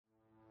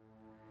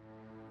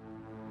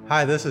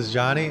Hi, this is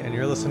Johnny, and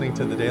you're listening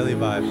to The Daily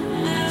Vibe.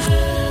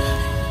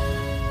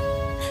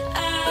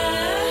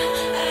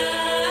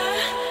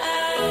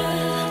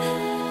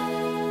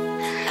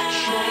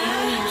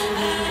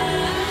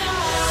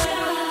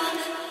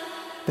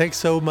 Thanks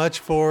so much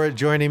for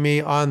joining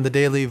me on The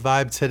Daily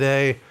Vibe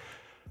today.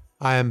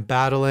 I am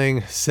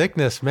battling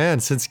sickness, man.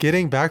 Since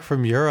getting back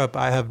from Europe,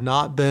 I have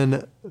not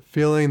been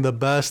feeling the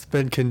best,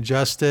 been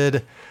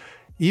congested.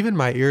 Even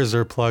my ears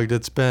are plugged.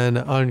 It's been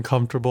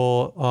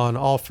uncomfortable on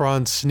all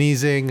fronts,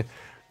 sneezing,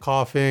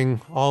 coughing,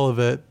 all of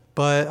it.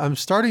 But I'm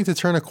starting to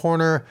turn a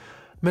corner.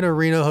 I'm in a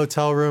Reno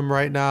hotel room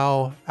right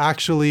now,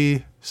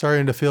 actually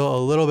starting to feel a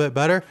little bit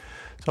better.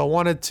 So I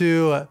wanted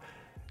to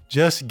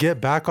just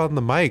get back on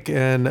the mic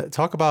and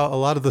talk about a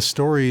lot of the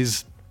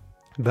stories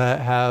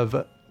that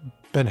have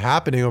been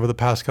happening over the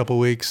past couple of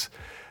weeks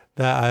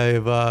that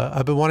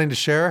I've been wanting to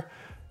share.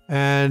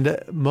 And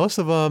most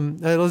of them,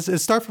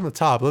 let's start from the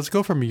top. Let's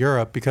go from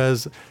Europe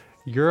because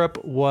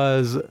Europe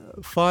was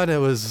fun. It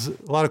was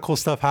a lot of cool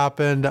stuff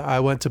happened.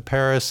 I went to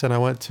Paris and I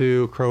went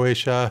to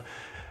Croatia,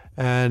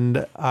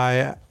 and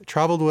I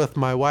traveled with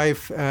my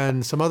wife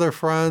and some other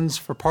friends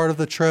for part of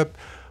the trip.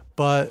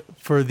 But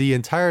for the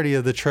entirety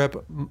of the trip,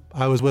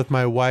 I was with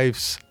my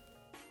wife's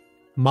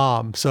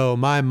mom, so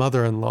my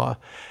mother-in-law.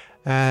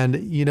 And,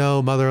 you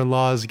know,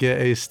 mother-in-laws get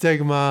a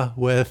stigma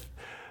with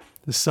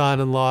the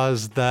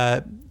son-in-laws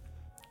that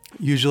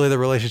usually the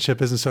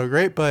relationship isn't so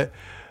great, but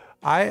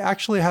I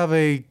actually have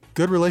a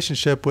good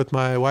relationship with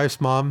my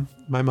wife's mom,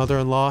 my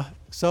mother-in-law.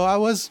 So I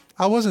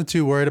wasn't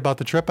too worried about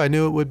the trip. I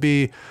knew it would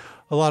be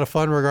a lot of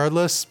fun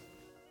regardless.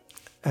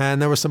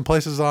 And there were some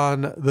places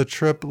on the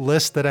trip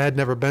list that I had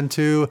never been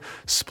to: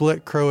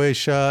 Split,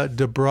 Croatia,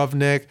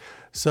 Dubrovnik.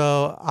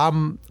 So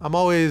I'm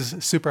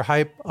always super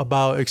hype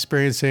about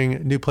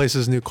experiencing new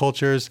places, new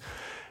cultures.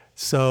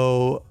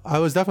 So I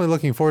was definitely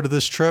looking forward to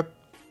this trip.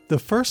 The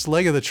first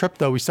leg of the trip,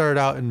 though, we started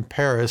out in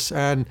Paris,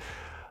 and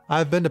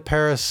I've been to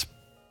Paris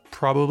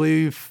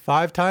probably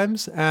 5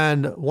 times.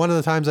 And one of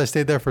the times I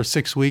stayed there for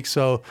 6 weeks.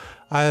 So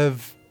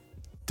I've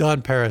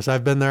done Paris.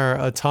 I've been there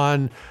a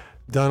ton,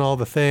 done all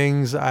the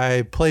things.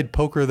 I played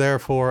poker there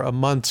for a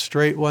month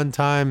straight one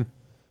time,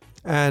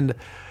 and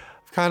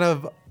kind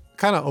of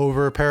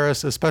over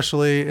Paris,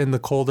 especially in the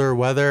colder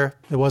weather.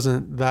 It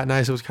wasn't that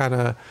nice. It was kind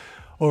of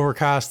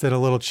overcast and a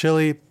little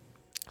chilly.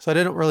 So I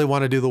didn't really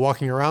want to do the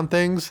walking around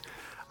things.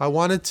 I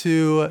wanted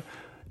to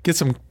get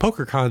some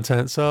poker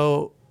content.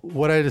 So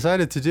what I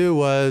decided to do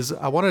was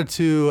I wanted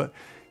to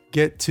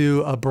get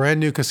to a brand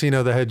new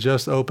casino that had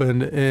just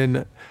opened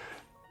in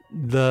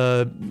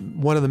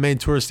one of the main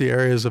touristy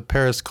areas of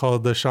Paris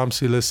called the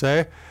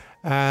Champs-Élysées.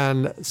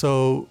 And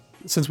so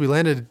since we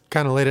landed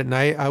kind of late at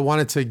night, I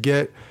wanted to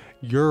get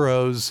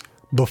euros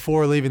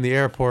before leaving the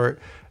airport.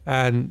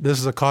 And this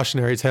is a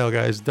cautionary tale,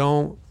 guys.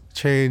 Don't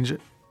change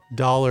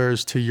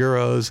dollars to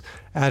euros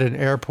at an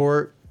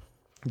airport.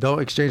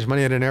 Don't exchange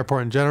money at an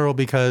airport in general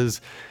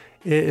because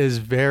it is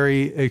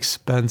very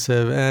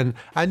expensive. And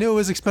I knew it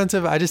was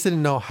expensive. I just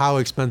didn't know how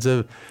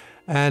expensive.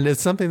 And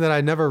it's something that I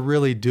never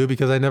really do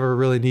because I never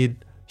really need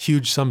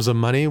huge sums of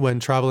money when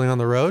traveling on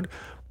the road,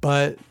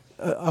 but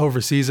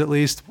overseas at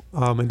least,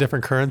 in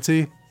different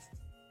currency.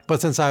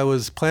 But since I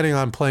was planning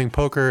on playing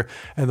poker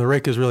and the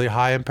rake is really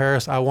high in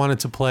Paris, I wanted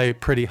to play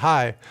pretty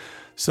high.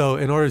 So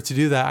in order to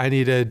do that, I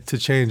needed to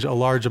change a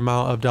large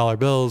amount of dollar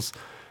bills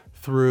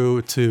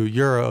through to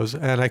euros.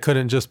 And I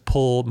couldn't just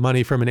pull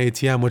money from an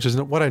ATM, which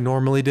isn't what I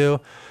normally do,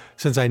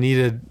 since I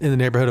needed in the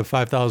neighborhood of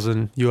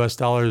 5,000 US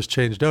dollars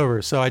changed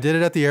over. So I did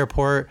it at the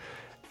airport,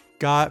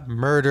 got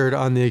murdered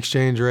on the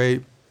exchange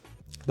rate.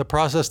 The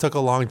process took a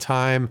long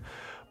time,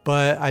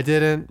 but I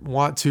didn't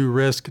want to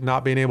risk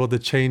not being able to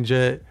change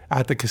it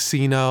at the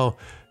casino,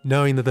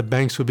 knowing that the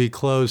banks would be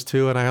closed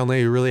too, and I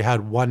only really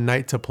had one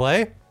night to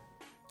play.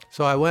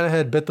 So I went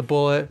ahead, bit the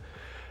bullet,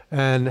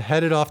 and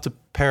headed off to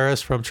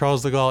Paris from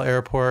Charles de Gaulle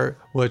Airport,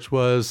 which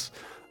was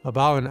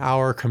about an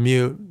hour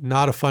commute,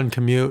 not a fun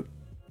commute.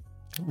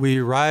 We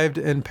arrived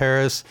in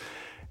Paris,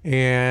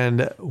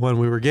 and when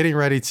we were getting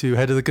ready to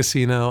head to the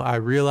casino, I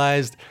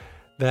realized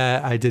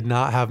that I did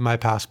not have my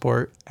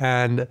passport.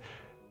 And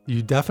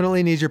you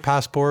definitely need your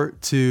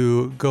passport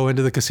to go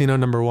into the casino,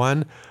 number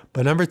one.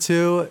 But number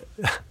two,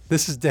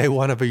 this is day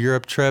one of a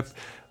Europe trip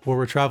where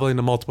we're traveling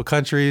to multiple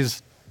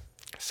countries.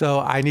 So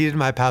I needed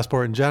my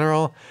passport in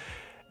general.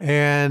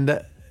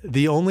 And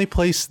the only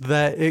place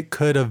that it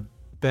could have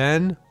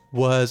been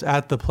was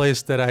at the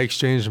place that I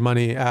exchanged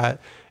money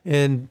at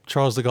in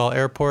Charles de Gaulle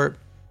Airport.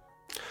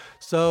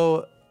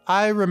 So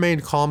I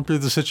remained calm through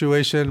the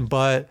situation,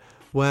 but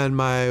when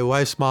my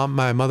wife's mom,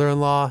 my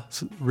mother-in-law,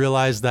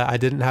 realized that I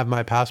didn't have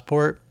my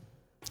passport,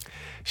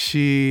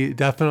 she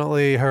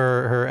definitely,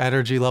 her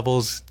energy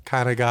levels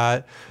kind of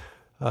got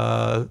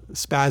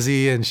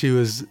spazzy, and she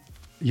was,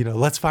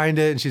 let's find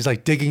it. And she's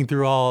like digging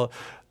through all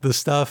the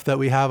stuff that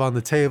we have on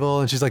the table.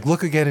 And she's like,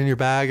 look again in your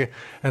bag.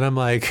 And I'm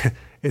like,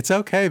 it's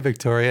okay,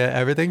 Victoria.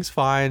 Everything's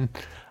fine.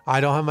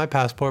 I don't have my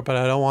passport, but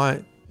I don't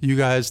want you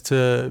guys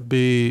to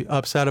be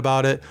upset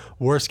about it.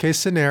 Worst case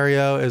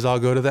scenario is I'll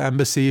go to the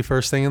embassy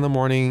first thing in the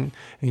morning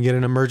and get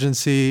an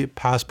emergency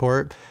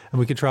passport, and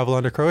we can travel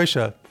under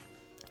Croatia.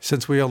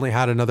 Since we only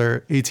had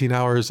another 18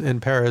 hours in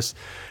Paris,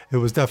 it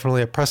was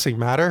definitely a pressing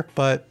matter,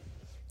 but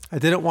I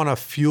didn't want to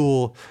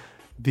fuel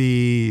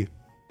the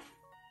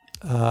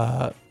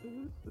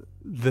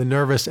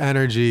nervous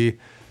energy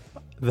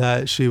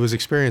that she was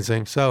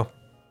experiencing. So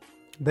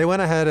they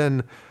went ahead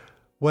and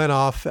went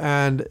off,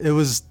 and it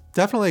was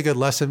definitely a good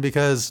lesson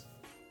because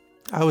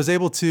I was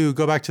able to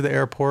go back to the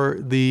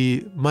airport.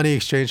 The money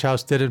exchange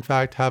house did in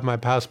fact have my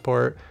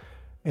passport,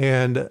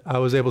 and I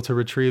was able to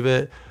retrieve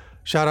it.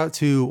 Shout out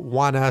to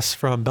Juan S.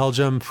 from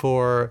Belgium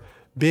for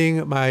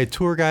being my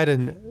tour guide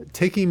and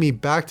taking me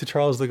back to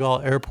Charles de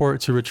Gaulle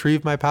Airport to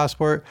retrieve my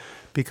passport,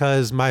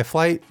 because my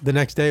flight the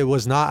next day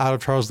was not out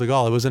of Charles de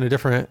Gaulle. It was in a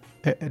different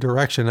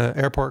direction, an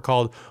airport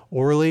called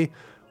Orly,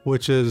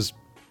 which is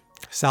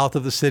south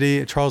of the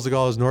city. Charles de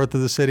Gaulle is north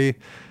of the city.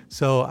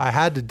 So I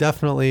had to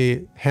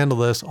definitely handle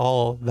this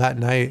all that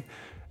night.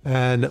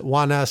 And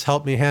Juan S.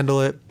 helped me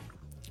handle it,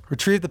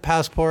 retrieve the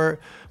passport.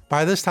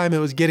 By this time it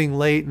was getting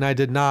late and I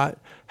did not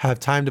have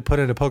time to put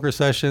in a poker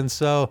session.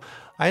 So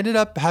I ended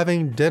up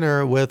having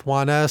dinner with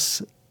Juan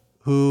S.,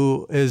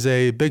 who is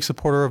a big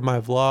supporter of my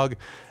vlog,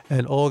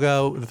 and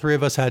Olga. The three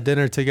of us had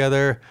dinner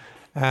together,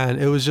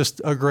 and it was just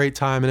a great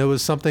time. And it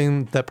was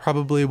something that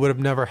probably would have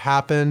never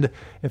happened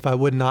if I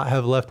would not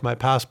have left my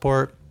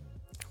passport.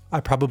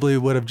 I probably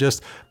would have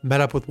just met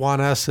up with Juan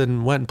S.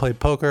 and went and played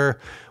poker.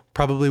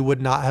 Probably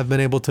would not have been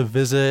able to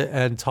visit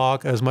and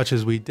talk as much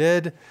as we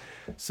did.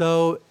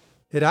 So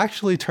it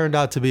actually turned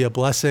out to be a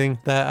blessing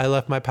that I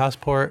left my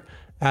passport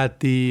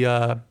at the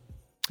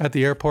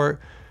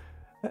airport,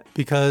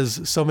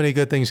 because so many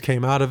good things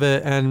came out of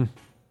it. And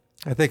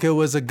I think it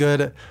was a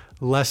good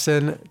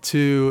lesson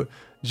to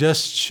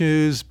just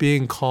choose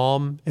being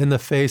calm in the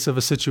face of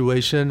a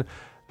situation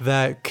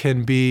that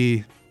can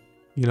be,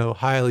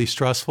 highly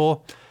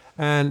stressful.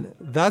 And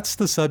that's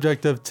the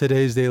subject of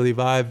today's Daily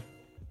Vibe.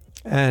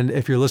 And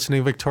if you're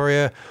listening,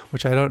 Victoria,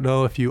 which I don't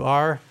know if you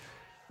are,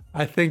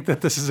 I think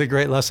that this is a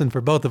great lesson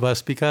for both of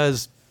us,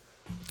 because,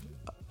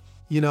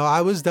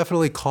 I was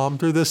definitely calm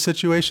through this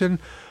situation,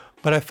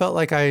 but I felt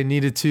like I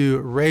needed to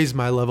raise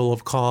my level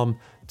of calm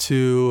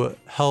to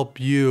help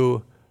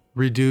you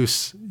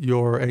reduce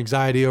your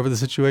anxiety over the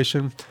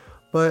situation.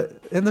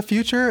 But in the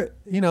future,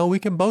 we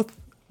can both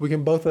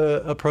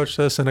approach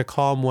this in a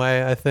calm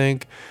way, I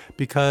think,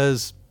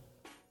 because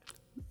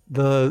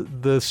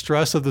the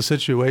stress of the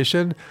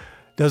situation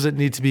doesn't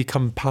need to be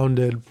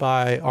compounded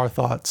by our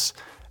thoughts.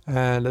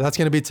 And that's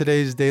going to be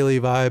today's Daily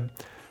Vibe.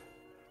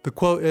 The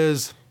quote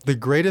is, "The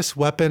greatest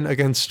weapon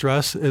against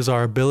stress is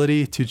our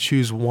ability to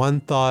choose one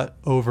thought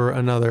over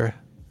another."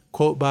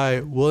 Quote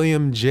by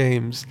William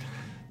James.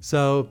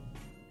 So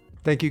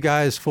thank you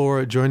guys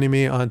for joining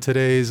me on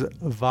today's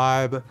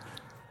Vibe.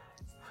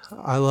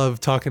 I love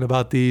talking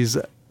about these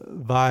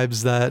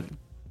vibes that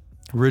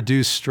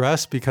reduce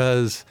stress,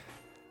 because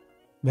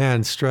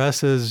man,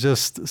 stress is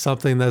just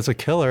something that's a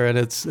killer, and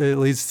it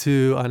leads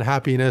to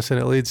unhappiness, and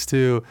it leads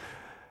to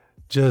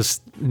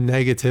just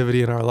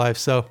negativity in our life.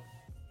 So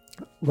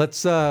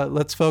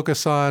let's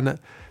focus on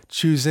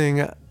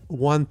choosing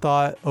one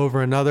thought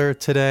over another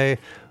today.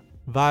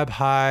 Vibe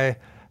high.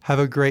 Have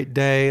a great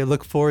day.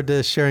 Look forward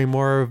to sharing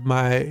more of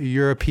my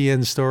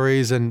European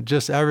stories and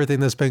just everything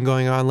that's been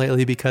going on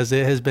lately, because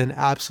it has been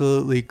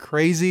absolutely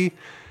crazy.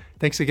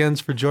 Thanks again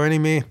for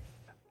joining me.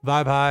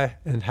 Vibe high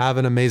and have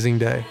an amazing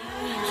day.